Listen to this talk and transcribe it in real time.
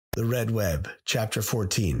The Red Web, Chapter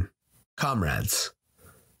 14. Comrades.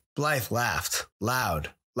 Blythe laughed,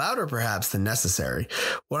 louder perhaps than necessary,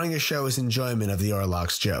 wanting to show his enjoyment of the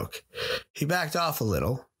Orloc's joke. He backed off a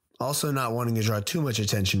little, also not wanting to draw too much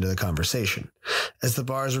attention to the conversation, as the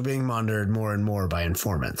bars were being monitored more and more by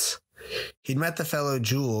informants. He'd met the fellow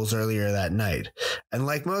Jules earlier that night, and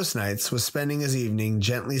like most nights, was spending his evening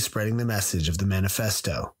gently spreading the message of the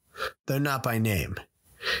manifesto, though not by name.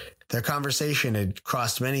 Their conversation had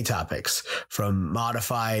crossed many topics, from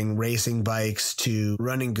modifying racing bikes to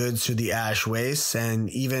running goods through the ash wastes, and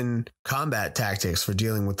even combat tactics for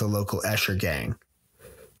dealing with the local Escher gang.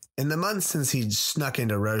 In the months since he'd snuck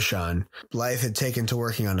into Roshan, Blythe had taken to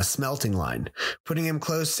working on a smelting line, putting him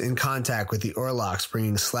close in contact with the Orlocks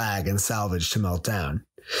bringing slag and salvage to melt down.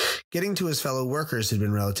 Getting to his fellow workers had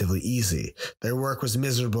been relatively easy. Their work was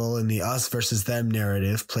miserable, and the us versus them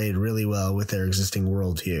narrative played really well with their existing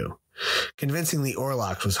worldview. Convincing the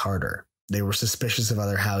Orlocks was harder. They were suspicious of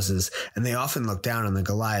other houses, and they often looked down on the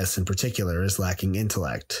Goliaths in particular as lacking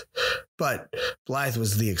intellect. But Blythe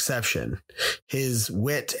was the exception. His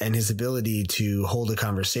wit and his ability to hold a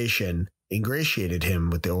conversation ingratiated him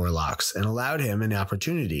with the Orlocks and allowed him an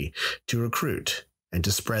opportunity to recruit and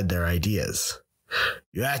to spread their ideas.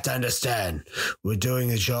 You have to understand, we're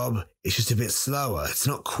doing a job, it's just a bit slower. It's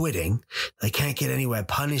not quitting. They can't get anywhere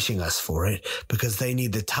punishing us for it because they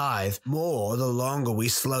need the tithe more the longer we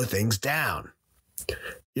slow things down.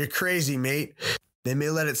 You're crazy, mate. They may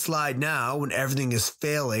let it slide now when everything is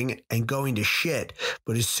failing and going to shit,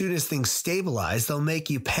 but as soon as things stabilize, they'll make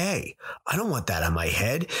you pay. I don't want that on my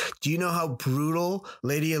head. Do you know how brutal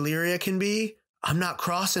Lady Illyria can be? I'm not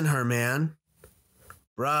crossing her, man.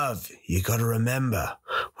 Bruv, you gotta remember,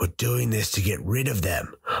 we're doing this to get rid of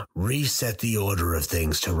them, reset the order of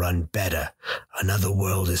things to run better. Another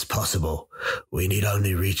world is possible. We need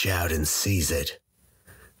only reach out and seize it.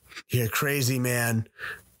 You're crazy, man.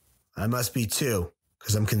 I must be too,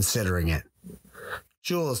 because I'm considering it.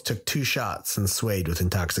 Jules took 2 shots and swayed with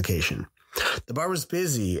intoxication. The bar was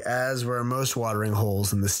busy, as were most watering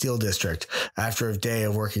holes in the steel district after a day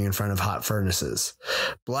of working in front of hot furnaces.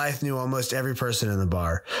 Blythe knew almost every person in the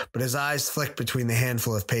bar, but his eyes flicked between the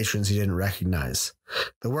handful of patrons he didn't recognize.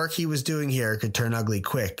 The work he was doing here could turn ugly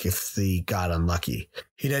quick if he got unlucky.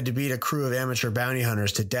 He'd had to beat a crew of amateur bounty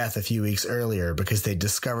hunters to death a few weeks earlier because they'd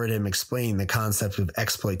discovered him explaining the concept of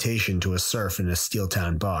exploitation to a serf in a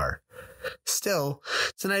Steeltown bar. Still,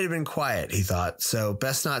 tonight had been quiet, he thought, so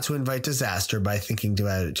best not to invite disaster by thinking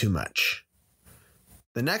about it too much.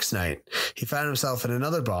 The next night, he found himself in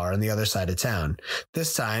another bar on the other side of town,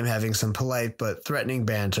 this time having some polite but threatening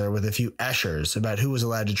banter with a few Eschers about who was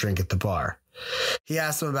allowed to drink at the bar. He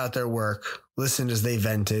asked them about their work, listened as they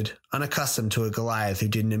vented, unaccustomed to a Goliath who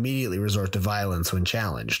didn't immediately resort to violence when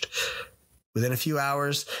challenged. Within a few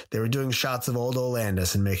hours, they were doing shots of Old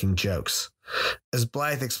Olandus and making jokes. As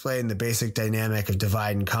Blythe explained the basic dynamic of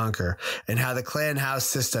divide and conquer and how the clan house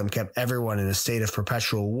system kept everyone in a state of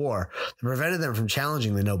perpetual war that prevented them from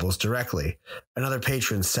challenging the nobles directly, another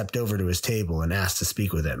patron stepped over to his table and asked to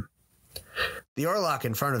speak with him. The Orlock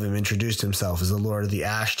in front of him introduced himself as the Lord of the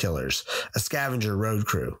Ash Tillers, a scavenger road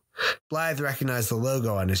crew. Blythe recognized the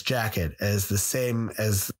logo on his jacket as the same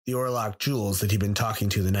as the Orlock Jules that he'd been talking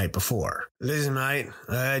to the night before. Listen, mate,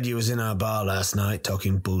 I heard you was in our bar last night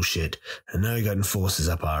talking bullshit, and now you got enforcers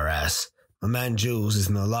up our ass. My man Jules is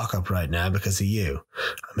in the lockup right now because of you.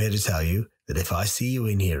 I'm here to tell you that if I see you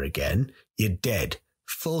in here again, you're dead.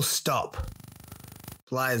 Full stop.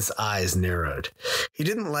 Blythe's eyes narrowed. He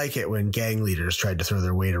didn't like it when gang leaders tried to throw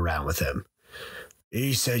their weight around with him.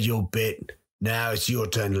 You said your bit. Now it's your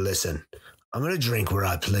turn to listen. I'm going to drink where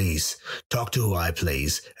I please, talk to who I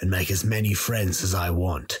please, and make as many friends as I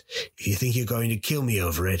want. If you think you're going to kill me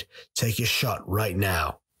over it, take your shot right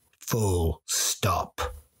now. Full stop.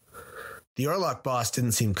 The Orlock boss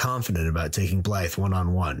didn't seem confident about taking Blythe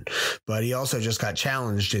one-on-one, but he also just got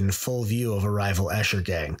challenged in full view of a rival Escher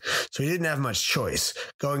gang, so he didn't have much choice.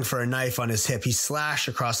 Going for a knife on his hip, he slashed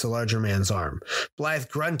across the larger man's arm. Blythe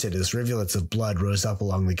grunted as rivulets of blood rose up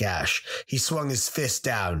along the gash. He swung his fist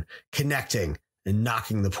down, connecting and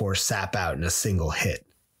knocking the poor sap out in a single hit.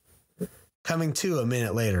 Coming to a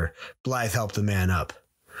minute later, Blythe helped the man up.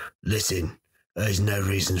 Listen. There's no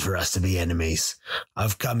reason for us to be enemies.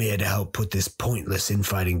 I've come here to help put this pointless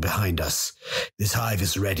infighting behind us. This hive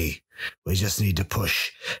is ready. We just need to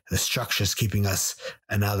push. The structures keeping us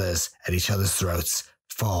and others at each other's throats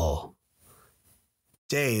fall.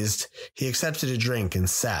 Dazed, he accepted a drink and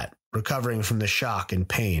sat, recovering from the shock and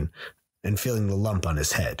pain and feeling the lump on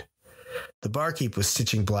his head. The barkeep was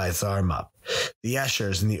stitching Blythe's arm up. The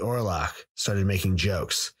Eschers and the Orlock started making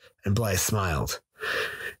jokes, and Blythe smiled.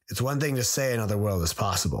 It's one thing to say another world is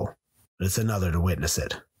possible, but it's another to witness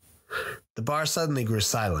it. The bar suddenly grew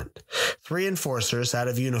silent. 3 enforcers out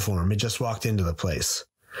of uniform had just walked into the place.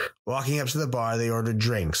 Walking up to the bar, they ordered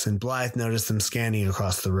drinks, and Blythe noticed them scanning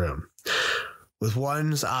across the room, with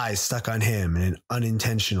one's eyes stuck on him in an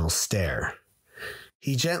unintentional stare.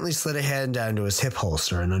 He gently slid a hand down to his hip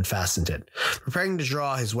holster and unfastened it, preparing to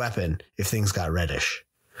draw his weapon if things got reddish.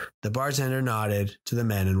 The bartender nodded to the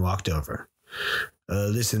men and walked over.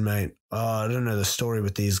 Listen, mate, I don't know the story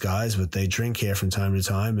with these guys, but they drink here from time to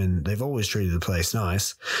time, and they've always treated the place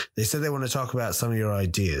nice. They said they want to talk about some of your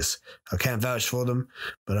ideas. I can't vouch for them,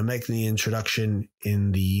 but I'm making the introduction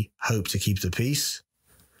in the hope to keep the peace.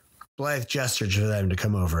 Blythe gestured for them to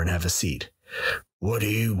come over and have a seat. What do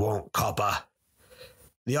you want, copper?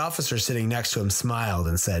 The officer sitting next to him smiled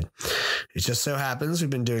and said, It just so happens we've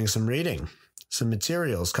been doing some reading. Some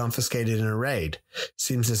materials confiscated in a raid.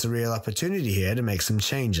 Seems there's a real opportunity here to make some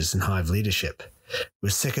changes in Hive leadership. We're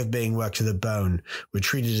sick of being worked to the bone. We're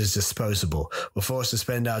treated as disposable. We're forced to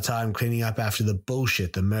spend our time cleaning up after the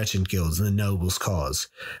bullshit the merchant guilds and the nobles cause.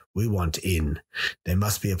 We want in. There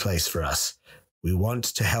must be a place for us. We want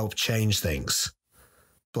to help change things.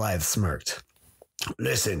 Blythe smirked.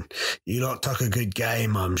 Listen, you lot took a good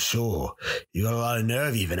game, I'm sure. You got a lot of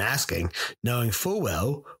nerve even asking, knowing full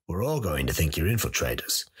well we're all going to think you're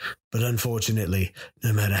infiltrators. But unfortunately,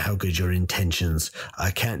 no matter how good your intentions,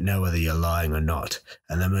 I can't know whether you're lying or not,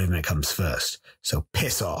 and the movement comes first. So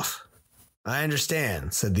piss off. I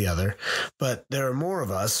understand, said the other, but there are more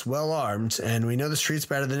of us, well armed, and we know the streets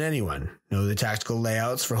better than anyone, know the tactical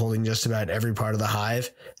layouts for holding just about every part of the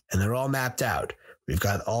hive, and they're all mapped out. We've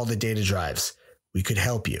got all the data drives. We could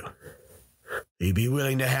help you. You'd be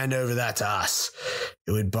willing to hand over that to us.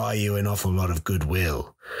 It would buy you an awful lot of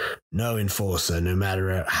goodwill. No enforcer, no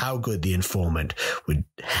matter how good the informant, would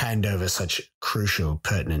hand over such crucial,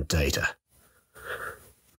 pertinent data.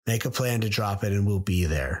 Make a plan to drop it and we'll be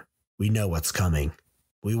there. We know what's coming.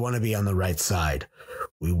 We want to be on the right side.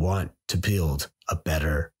 We want to build a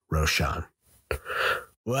better Roshan.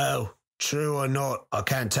 Well, true or not, I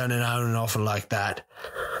can't turn down an offer like that.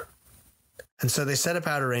 And so they set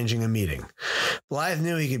about arranging a meeting. Blythe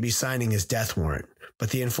knew he could be signing his death warrant,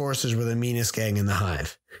 but the enforcers were the meanest gang in the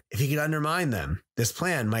hive. If he could undermine them, this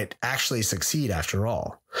plan might actually succeed after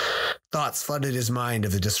all. Thoughts flooded his mind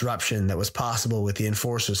of the disruption that was possible with the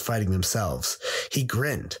enforcers fighting themselves. He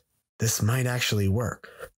grinned. This might actually work.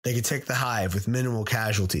 They could take the hive with minimal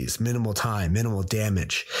casualties, minimal time, minimal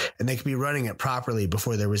damage, and they could be running it properly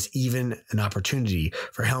before there was even an opportunity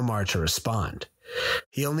for Helmar to respond.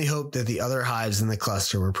 He only hoped that the other hives in the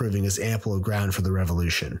cluster were proving as ample a ground for the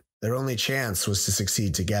revolution. Their only chance was to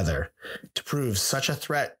succeed together, to prove such a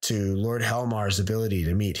threat to Lord Helmar's ability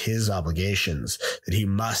to meet his obligations that he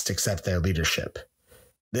must accept their leadership.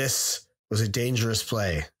 This was a dangerous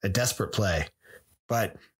play, a desperate play,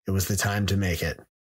 but it was the time to make it.